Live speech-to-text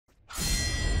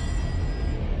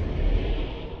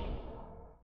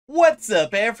What's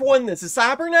up, everyone? This is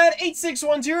CyberKnight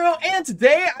 8610, and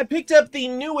today I picked up the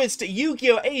newest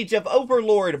Yu-Gi-Oh! Age of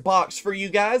Overlord box for you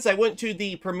guys. I went to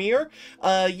the premiere.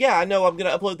 Yeah, I know I'm going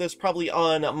to upload this probably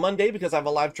on Monday because I have a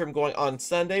live stream going on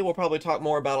Sunday. We'll probably talk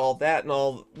more about all that and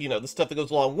all, you know, the stuff that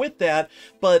goes along with that.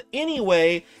 But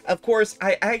anyway, of course,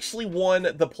 I actually won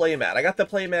the playmat. I got the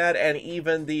playmat and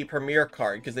even the premiere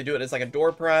card because they do it as like a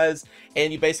door prize,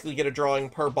 and you basically get a drawing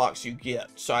per box you get.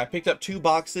 So I picked up 2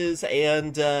 boxes,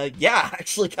 and yeah, I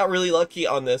actually got really lucky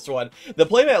on this one. The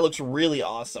playmat looks really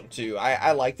awesome too.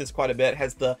 I like this quite a bit. It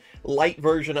has the light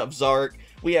version of Zark.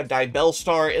 We have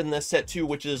Star in this set too,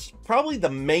 which is probably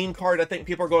the main card I think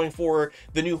people are going for.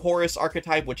 The new Horus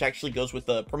archetype, which actually goes with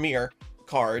the premiere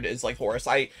card, is like Horus.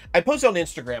 I posted on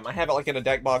Instagram. I have it like in a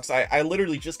deck box. I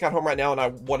literally just got home right now and I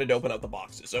wanted to open up the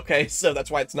boxes, okay? So that's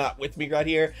why it's not with me right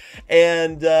here.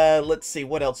 And let's see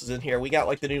what else is in here. We got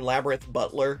like the new Labyrinth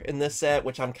Butler in this set,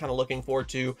 which I'm kind of looking forward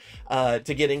to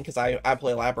getting because I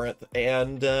play Labyrinth.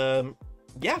 And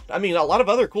yeah, I mean, a lot of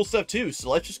other cool stuff too. So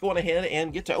let's just go on ahead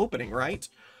and get to opening, right?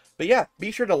 But yeah, be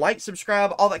sure to like,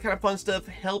 subscribe, all that kind of fun stuff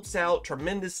helps out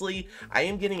tremendously. I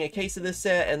am getting a case of this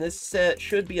set, and this set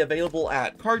should be available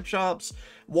at card shops,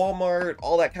 Walmart,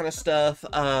 all that kind of stuff.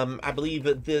 I believe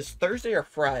this Thursday or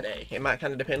Friday. It might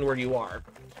kind of depend where you are.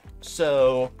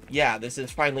 So yeah, this is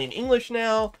finally in English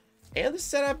now, and this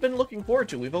set I've been looking forward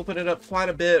to. We've opened it up quite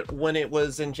a bit when it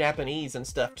was in Japanese and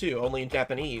stuff too, only in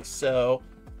Japanese. So,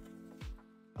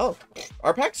 oh,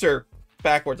 our packs are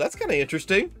backwards. That's kind of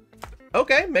interesting.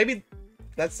 Okay, maybe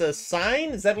that's a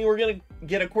sign? Does that mean we're gonna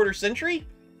get a quarter century?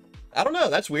 I don't know,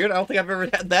 that's weird. I don't think I've ever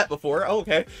had that before. Oh,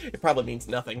 okay. It probably means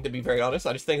nothing, to be very honest.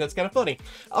 I just think that's kind of funny.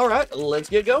 Alright, let's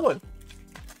get going.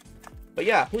 But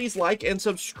yeah, please like and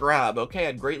subscribe, okay?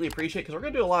 I'd greatly appreciate it, because we're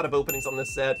gonna do a lot of openings on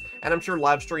this set, and I'm sure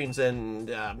live streams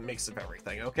and mix of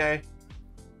everything, okay?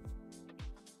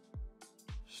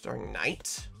 Starting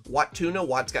Knight. Watt Tuna,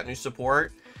 Watt's got new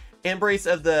support. Embrace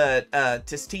of the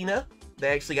Tistina. They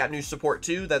actually got new support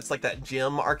too. That's like that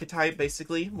gem archetype,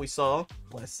 basically, we saw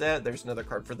last set. There's another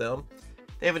card for them.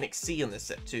 They have an XC in this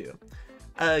set too.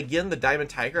 Again, the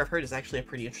Diamond Tiger, I've heard, is actually a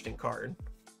pretty interesting card.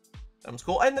 That was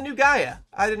cool. And the new Gaia.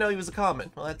 I didn't know he was a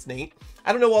common. Well, that's neat.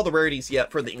 I don't know all the rarities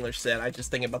yet for the English set. I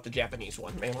just think about the Japanese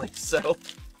one, mainly. So,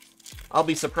 I'll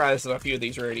be surprised at a few of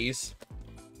these rarities.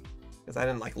 Because I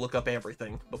didn't, like, look up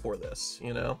everything before this,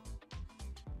 you know?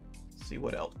 Let's see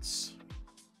what else.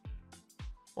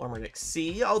 Armored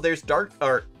XC. Oh, there's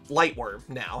Light Worm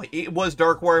now. It was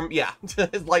Dark Worm. Yeah,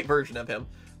 light version of him.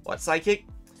 What, Psychic?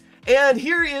 And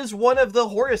here is one of the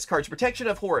Horus cards. Protection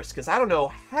of Horus. Because I don't know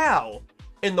how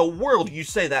in the world you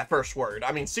say that first word.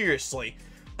 I mean, seriously.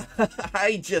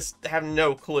 I just have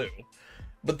no clue.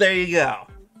 But there you go.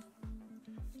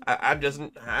 I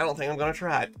don't think I'm going to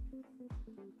try it.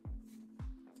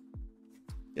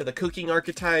 Yeah, the Cooking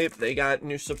archetype. They got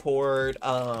new support.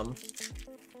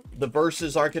 The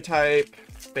Versus archetype,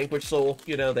 Vanquish Soul,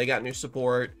 you know, they got new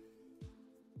support.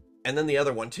 And then the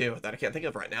other one too, that I can't think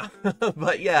of right now.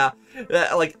 But yeah,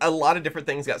 like a lot of different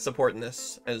things got support in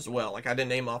this as well. Like I didn't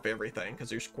name off everything because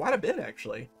there's quite a bit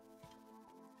actually.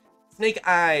 Snake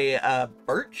Eye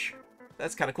Birch.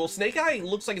 That's kind of cool. Snake Eye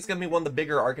looks like it's going to be one of the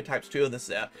bigger archetypes too of this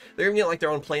set. They're going to get like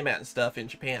their own playmat and stuff in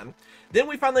Japan. Then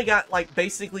we finally got like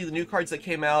basically the new cards that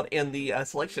came out in the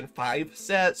Selection 5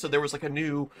 set. So there was like a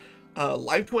new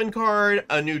Live Twin card,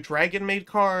 a new Dragon Maid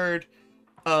card,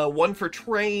 one for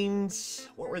trains.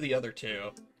 What were the other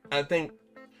two? I think,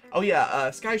 oh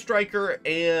yeah, Sky Striker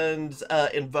and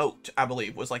Invoked, I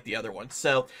believe, was like the other one.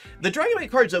 So the Dragon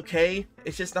Maid card's okay.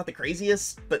 It's just not the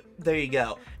craziest, but there you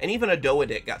go. And even a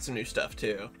Doedic got some new stuff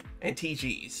too. And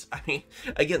TGs. I mean,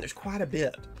 again, there's quite a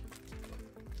bit.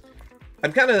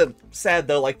 I'm kind of sad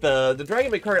though, like the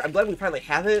Dragon Maid card, I'm glad we finally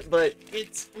have it, but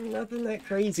it's nothing that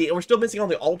crazy. And we're still missing all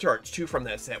the altar arts too from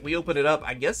that set. We opened it up,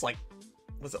 I guess, like,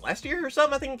 was it last year or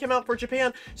something? I think it came out for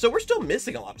Japan. So we're still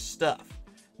missing a lot of stuff.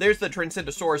 There's the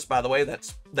Transcendosaurus, by the way.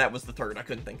 That was the third I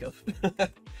couldn't think of.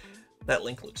 That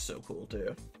link looks so cool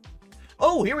too.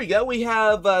 Oh, here we go. We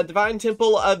have Divine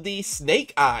Temple of the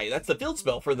Snake Eye. That's the field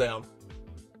spell for them.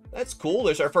 That's cool.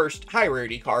 There's our first high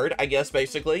rarity card, I guess,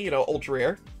 basically, you know, ultra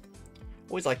rare.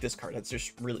 Always like this card. It's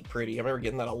just really pretty. I remember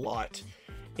getting that a lot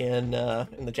in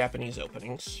the Japanese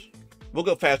openings. We'll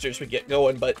go faster as we get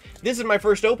going, but this is my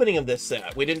first opening of this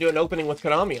set. We didn't do an opening with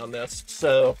KONAMI on this,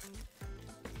 so,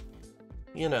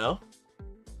 you know,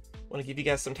 want to give you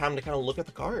guys some time to kind of look at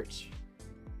the cards.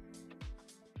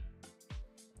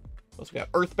 Also got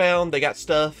Earthbound. They got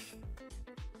stuff.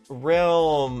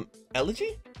 Realm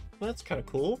Elegy? Well, that's kind of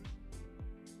cool.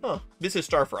 Huh. This is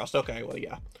Starfrost. Okay, well,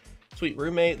 yeah. Sweet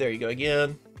Roommate, there you go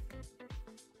again.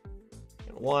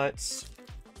 And what?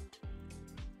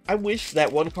 I wish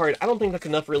that one card, I don't think that's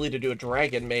enough really to do a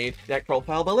Dragon Maid deck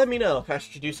profile, but let me know if I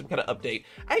should do some kind of update.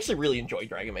 I actually really enjoy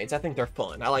Dragon Maids. I think they're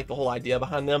fun. I like the whole idea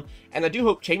behind them, and I do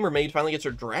hope Chambermaid finally gets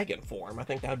her dragon form. I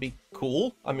think that would be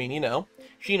cool. I mean, you know.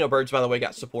 Shino Birds, by the way,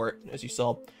 got support, as you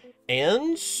saw.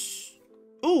 And,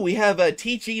 ooh, we have a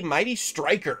TG Mighty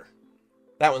Striker.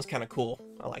 That one's kind of cool.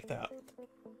 I like that.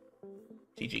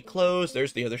 TG Close.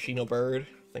 There's the other Shino Bird.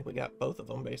 I think we got both of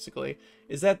them, basically.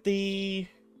 Is that the...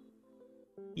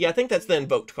 Yeah, I think that's the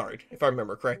invoked card, if I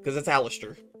remember correct, because it's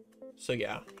Alistair. So,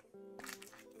 yeah.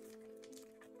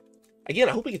 Again,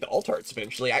 I hope we get the alt arts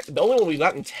eventually. The only one we've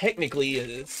gotten technically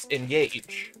is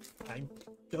Engage. I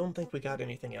don't think we got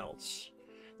anything else.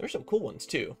 There's some cool ones,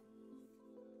 too.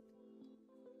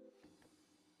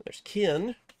 There's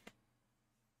Kin.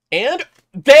 And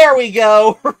there we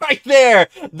go, right there.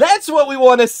 That's what we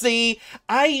want to see.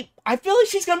 I feel like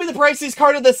she's going to be the priciest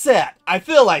card of the set. I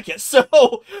feel like it.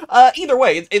 So, either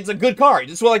way, it's a good card.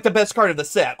 It's like the best card of the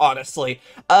set, honestly.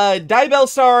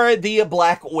 Dibelstar, the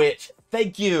Black Witch.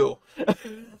 Thank you.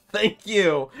 Thank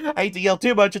you. I hate to yell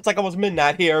too much. It's like almost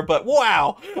midnight here, but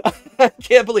wow. I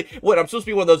can't believe... What, I'm supposed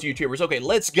to be one of those YouTubers. Okay,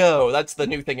 let's go. That's the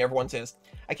new thing everyone says.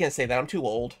 I can't say that. I'm too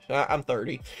old. I'm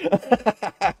 30.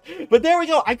 But there we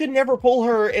go. I could never pull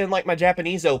her in, like, my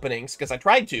Japanese openings, because I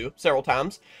tried to several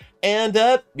times. And,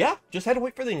 yeah, just had to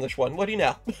wait for the English one. What do you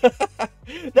know?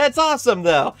 That's awesome,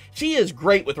 though. She is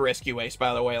great with Rescue Ace,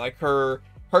 by the way. Like, her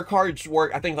cards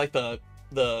work. I think, like,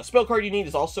 the spell card you need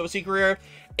is also a secret rare.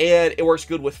 And it works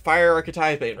good with Fire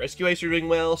Archetype and Rescue Ace are doing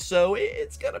well. So,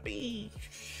 it's gonna be...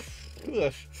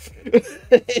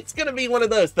 it's gonna be one of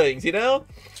those things, you know?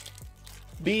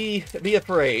 Be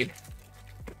afraid.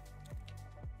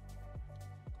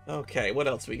 Okay, what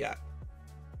else we got?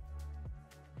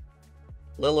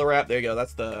 Lilirap, there you go.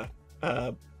 That's the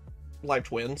Live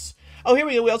Twins. Oh, here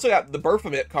we go. We also got the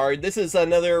Baphomet card. This is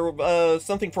another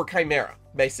something for Chimera,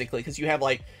 basically, because you have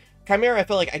like Chimera. I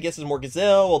feel like I guess is more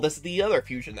Gazelle. Well, this is the other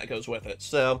fusion that goes with it.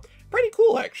 So pretty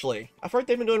cool, actually. I've heard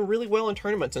they've been doing really well in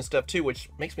tournaments and stuff too, which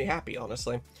makes me happy,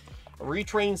 honestly.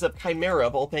 Retrains of Chimera,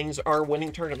 of all things, are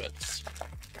winning tournaments.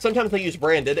 Sometimes they use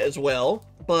branded as well,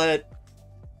 but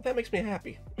that makes me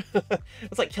happy.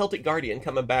 It's like Celtic Guardian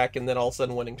coming back and then all of a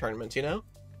sudden winning tournaments, you know?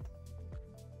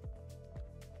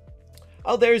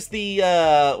 Oh, there's the,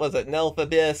 what was it, Nelf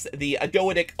Abyss, the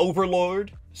Adoidic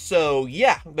Overlord. So,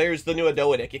 yeah, there's the new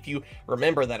Adoidic, if you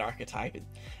remember that archetype.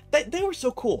 They were so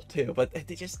cool, too, but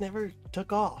they just never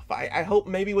took off. I hope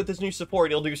maybe with this new support,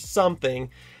 it'll do something.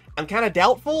 I'm kind of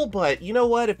doubtful, but you know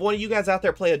what? If one of you guys out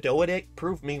there play Adoidic,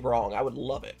 prove me wrong. I would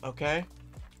love it, okay?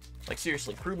 Like,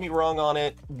 seriously, prove me wrong on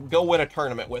it. Go win a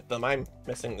tournament with them. I'm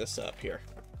messing this up here.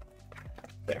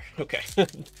 There, okay.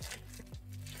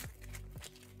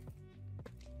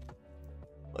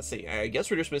 Let's see. I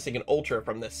guess we're just missing an Ultra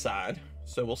from this side,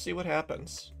 so we'll see what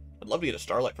happens. I'd love to get a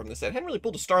Starlight from this set. I haven't really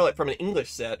pulled a Starlight from an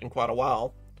English set in quite a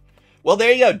while. Well,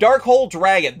 there you go. Dark Hole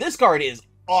Dragon. This card is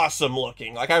awesome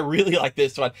looking. Like, I really like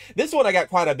this one. This one I got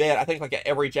quite a bit. I think like at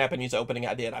every Japanese opening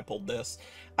I did, I pulled this.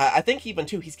 I think even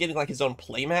too, he's getting like his own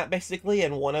playmat basically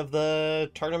in one of the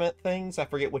tournament things. I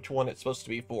forget which one it's supposed to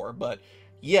be for, but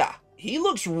yeah, he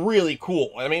looks really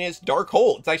cool. I mean, it's Dark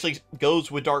Hole. It actually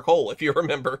goes with Dark Hole, if you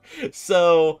remember.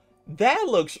 So that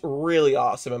looks really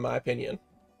awesome in my opinion.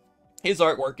 His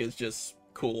artwork is just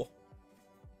cool.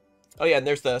 Oh yeah, and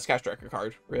there's the Sky Striker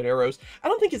card, Red Arrows. I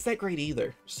don't think it's that great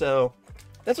either. So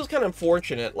that's what's kind of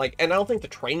unfortunate. Like, and I don't think the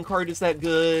train card is that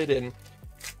good, and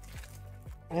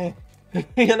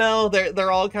you know,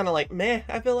 they're all kind of like meh.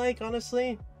 I feel like,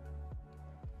 honestly,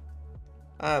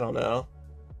 I don't know.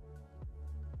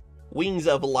 Wings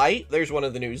of Light. There's one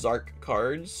of the new Zark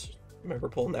cards. I remember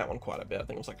pulling that one quite a bit. I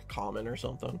think it was like a common or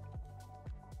something.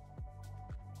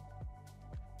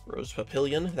 Rose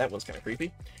Papillion. That one's kind of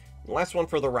creepy. Last one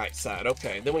for the right side.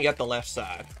 Okay, then we got the left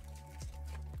side.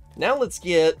 Now let's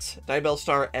get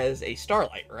Dibelstar as a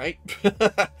Starlight, right?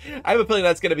 I have a feeling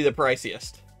that's going to be the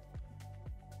priciest.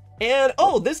 And,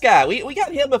 oh, this guy. We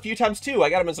got him a few times, too. I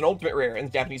got him as an Ultimate Rare in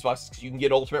the Japanese boxes, because you can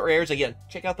get Ultimate Rares. Again,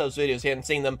 check out those videos if you haven't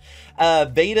seen them.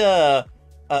 Veda,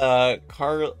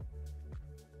 Color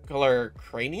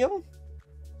Cranium?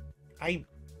 I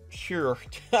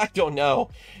don't know.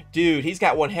 Dude, he's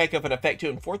got one heck of an effect, too,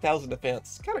 and 4,000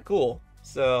 defense. Kind of cool.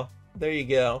 So, there you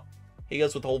go. He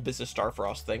goes with the whole Business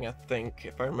Starfrost thing, I think,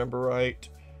 if I remember right.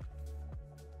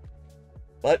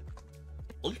 But,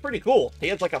 looks pretty cool. He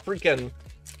has like a freaking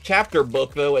chapter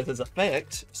book, though, as his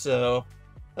effect. So,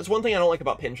 that's one thing I don't like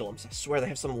about Pendulums. I swear they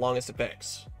have some of the longest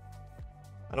effects.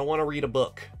 I don't want to read a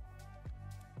book.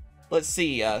 Let's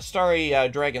see. Starry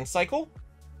Dragon Cycle.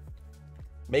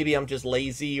 Maybe I'm just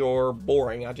lazy or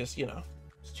boring. I just, you know,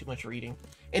 it's too much reading.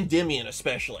 Endymion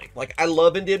especially. Like, I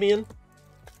love Endymion.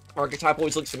 Archetype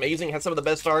always looks amazing, has some of the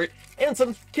best art, and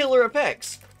some killer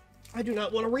effects. I do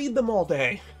not want to read them all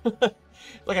day.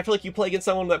 Like, I feel like you play against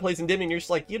someone that plays Endymion, you're just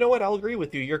like, you know what, I'll agree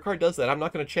with you. Your card does that. I'm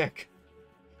not going to check.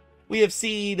 We have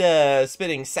seed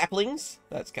spitting saplings.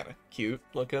 That's kind of cute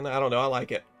looking. I don't know. I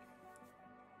like it.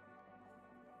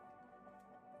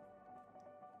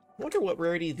 I wonder what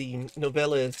rarity the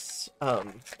Novellis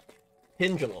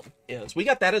Pendulum is. We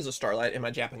got that as a Starlight in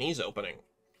my Japanese opening.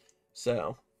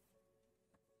 So.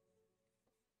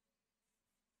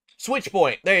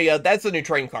 Switchpoint. There you go. That's a new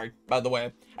train card, by the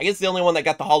way. I guess the only one that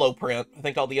got the holo print. I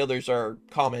think all the others are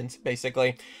commons,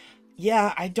 basically.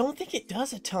 Yeah, I don't think it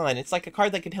does a ton. It's like a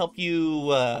card that could help you,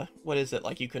 what is it?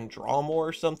 Like you can draw more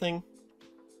or something?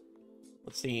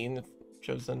 Let's see.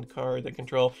 Chosen card that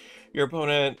control your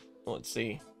opponent. Let's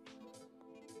see.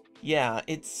 Yeah,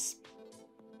 it's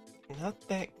not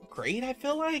that great, I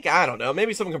feel like. I don't know.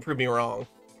 Maybe someone can prove me wrong.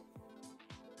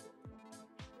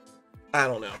 I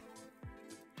don't know.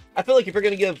 I feel like if you're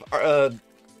going to give,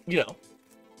 you know,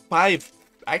 5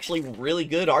 actually really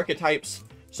good archetypes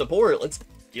support, let's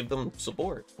give them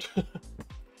support.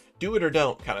 Do it or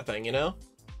don't kind of thing, you know?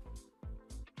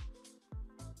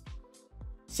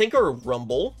 Sink or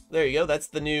Rumble. There you go. That's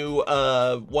the new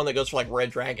one that goes for like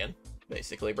Red Dragon.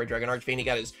 Basically, Red Dragon Archfiend. He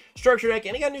got his structure deck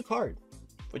and he got a new card,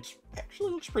 which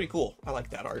actually looks pretty cool. I like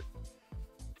that art.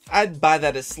 I'd buy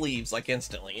that as sleeves, like,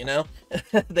 instantly, you know?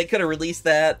 They could have released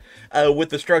that with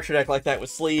the structure deck like that with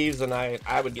sleeves, and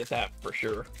I would get that for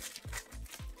sure.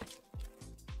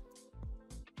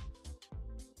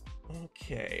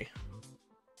 Okay.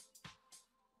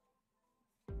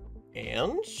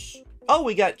 And... oh,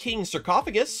 we got King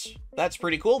Sarcophagus. That's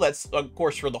pretty cool. That's, of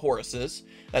course, for the Horuses.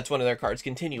 That's one of their cards,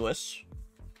 Continuous.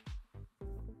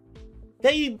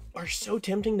 They are so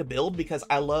tempting to build because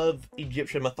I love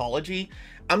Egyptian mythology.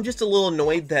 I'm just a little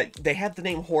annoyed that they have the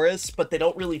name Horus, but they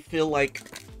don't really feel like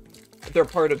they're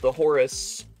part of the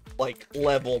Horus, like,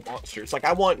 level monsters. Like,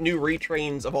 I want new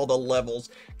retrains of all the levels.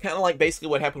 Kind of like basically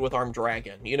what happened with Armed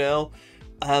Dragon, you know?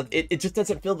 It just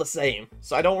doesn't feel the same.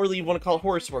 So I don't really want to call it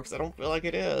Horus because I don't feel like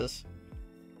it is.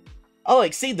 Oh,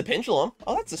 Exceed the Pendulum.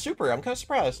 Oh, that's a super. I'm kind of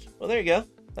surprised. Well, there you go.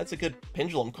 That's a good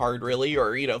pendulum card, really.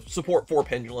 Or, you know, support for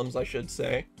pendulums, I should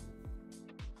say.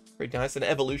 Pretty nice. An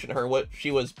evolution of her. What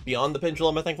she was beyond the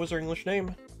pendulum, I think, was her English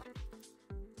name.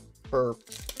 Her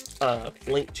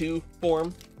Link 2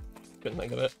 form. Couldn't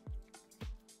think of it.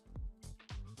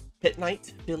 Pit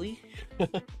Knight, Billy.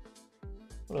 What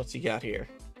else you got here?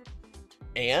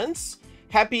 And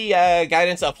Happy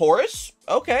Guidance of Horus.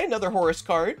 Okay, another Horus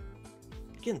card.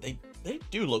 Again, they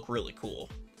do look really cool.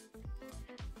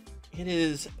 It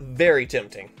is very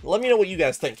tempting. Let me know what you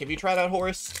guys think. Have you tried out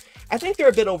Horus? I think they're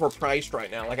a bit overpriced right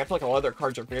now. Like, I feel like a lot of their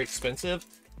cards are very expensive.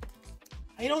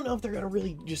 I don't know if they're going to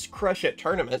really just crush at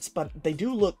tournaments, but they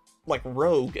do look like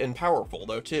rogue and powerful,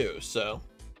 though, too, so.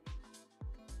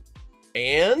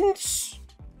 And...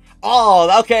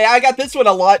 oh, okay, I got this one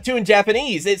a lot, too, in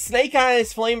Japanese. It's Snake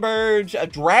Eyes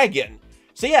Flamebird Dragon.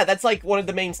 So yeah, that's like one of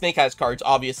the main Snake Eyes cards,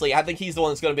 obviously. I think he's the one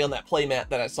that's going to be on that playmat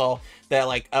that I saw that,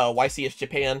 like, YCS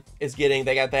Japan is getting.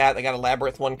 They got that. They got a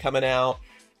Labyrinth one coming out.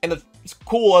 And the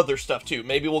cool other stuff, too.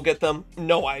 Maybe we'll get them.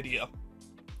 No idea.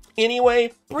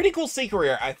 Anyway, pretty cool secret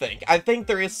rare, I think. I think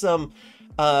there is some,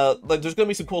 like, there's going to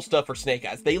be some cool stuff for Snake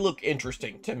Eyes. They look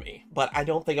interesting to me, but I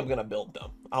don't think I'm going to build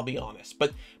them. I'll be honest.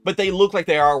 But they look like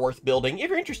they are worth building if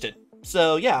you're interested.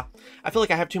 So, yeah, I feel like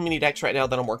I have too many decks right now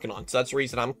that I'm working on. So that's the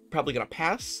reason I'm probably going to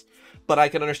pass. But I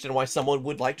can understand why someone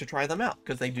would like to try them out,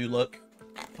 because they do look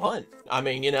fun. I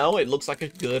mean, you know, it looks like a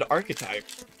good archetype.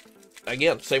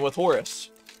 Again, same with Horus.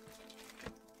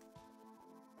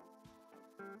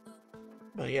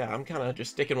 But yeah, I'm kind of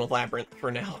just sticking with Labyrinth for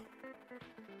now.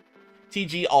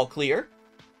 TG all clear.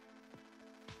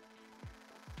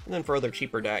 And then for other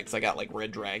cheaper decks, I got like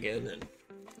Red Dragon and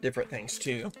different things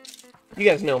too. You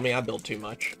guys know me, I build too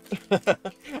much. I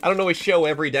don't always show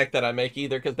every deck that I make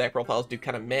either, because deck profiles do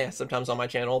kind of mess sometimes on my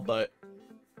channel, but,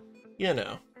 you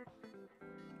know.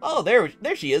 Oh, there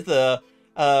she is, the,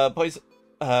 poison,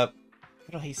 how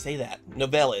do I say that?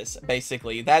 Novellas,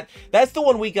 basically. That's the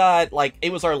one we got, like,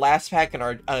 it was our last pack in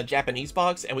our Japanese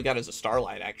box, and we got it as a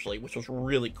Starlight, actually, which was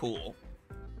really cool.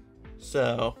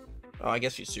 So... oh, I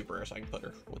guess she's super, so I can put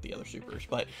her with the other supers.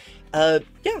 But, yeah,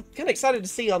 kind of excited to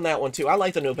see on that one, too. I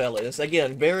like the Novellas.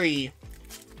 Again, very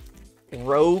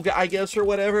rogue, I guess, or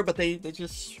whatever, but they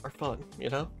just are fun, you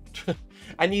know?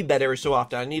 I need that every so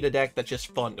often. I need a deck that's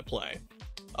just fun to play.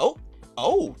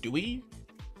 Oh, do we?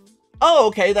 Oh,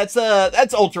 okay, that's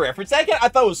Ultra Rare. For a second, I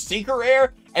thought it was Secret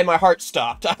Rare, And my heart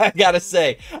stopped, I gotta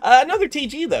say. Another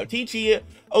TG, though. TG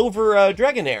over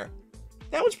Dragonair.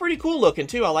 That one's pretty cool looking,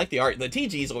 too. I like the art. The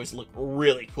TGs always look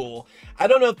really cool. I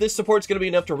don't know if this support's going to be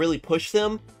enough to really push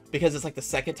them, because it's like the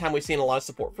second time we've seen a lot of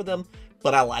support for them,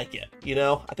 but I like it, you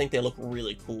know? I think they look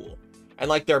really cool. And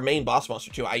like their main boss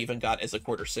monster, too, I even got as a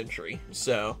quarter century.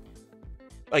 So,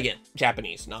 again,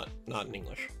 Japanese, not in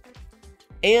English.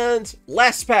 And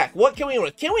last pack, what can we end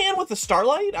with? Can we end with the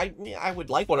Starlight? I would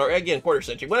like one, or again, quarter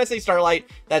century. When I say Starlight,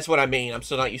 that's what I mean. I'm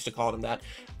still not used to calling them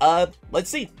that. Let's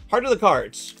see. Heart of the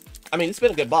cards. I mean, it's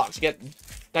been a good box. You get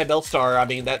Bellstar. I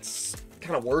mean, that's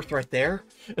kind of worth right there.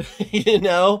 You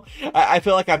know? I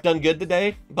feel like I've done good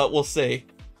today, but we'll see.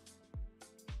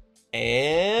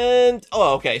 And,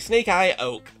 oh, okay, Snake Eye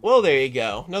Oak. Well, there you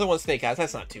go. Another one Snake Eyes.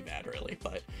 That's not too bad, really,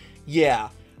 but yeah.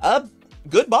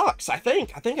 Good box, I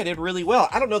think. I think I did really well.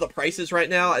 I don't know the prices right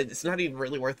now. It's not even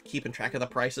really worth keeping track of the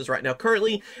prices right now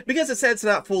currently, because it said it's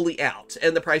not fully out,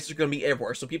 and the prices are going to be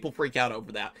everywhere, so people freak out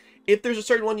over that. If there's a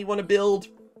certain one you want to build,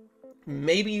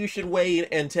 maybe you should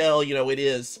wait until, you know, it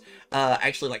is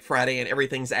actually like Friday and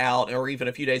everything's out, or even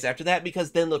a few days after that,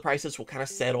 because then the prices will kind of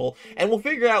settle, and we'll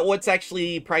figure out what's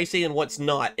actually pricey and what's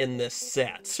not in this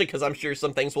set, because I'm sure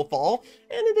some things will fall,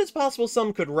 and it is possible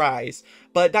some could rise.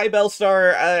 But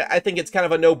Bellstar, I think it's kind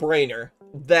of a no-brainer.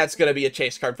 That's going to be a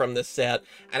chase card from this set,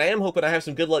 and I am hoping I have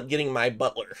some good luck getting my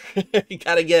Butler. You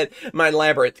gotta get my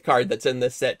Labyrinth card that's in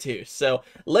this set too. So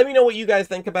let me know what you guys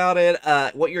think about it,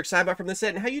 what you're excited about from this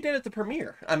set, and how you did at the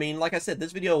premiere. I mean, like I said,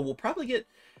 this video will probably get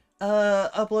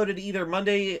uploaded either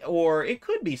Monday or it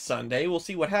could be Sunday. We'll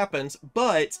see what happens,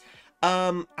 but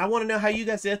I want to know how you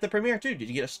guys did at the premiere too. Did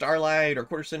you get a Starlight or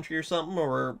quarter century or something,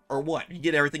 or what? Did you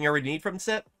get everything you already need from the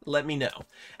set? Let me know.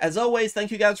 As always,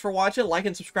 thank you guys for watching, like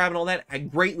and subscribe and all that. I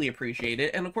greatly appreciate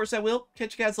it, and of course I will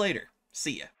catch you guys later.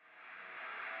 See ya.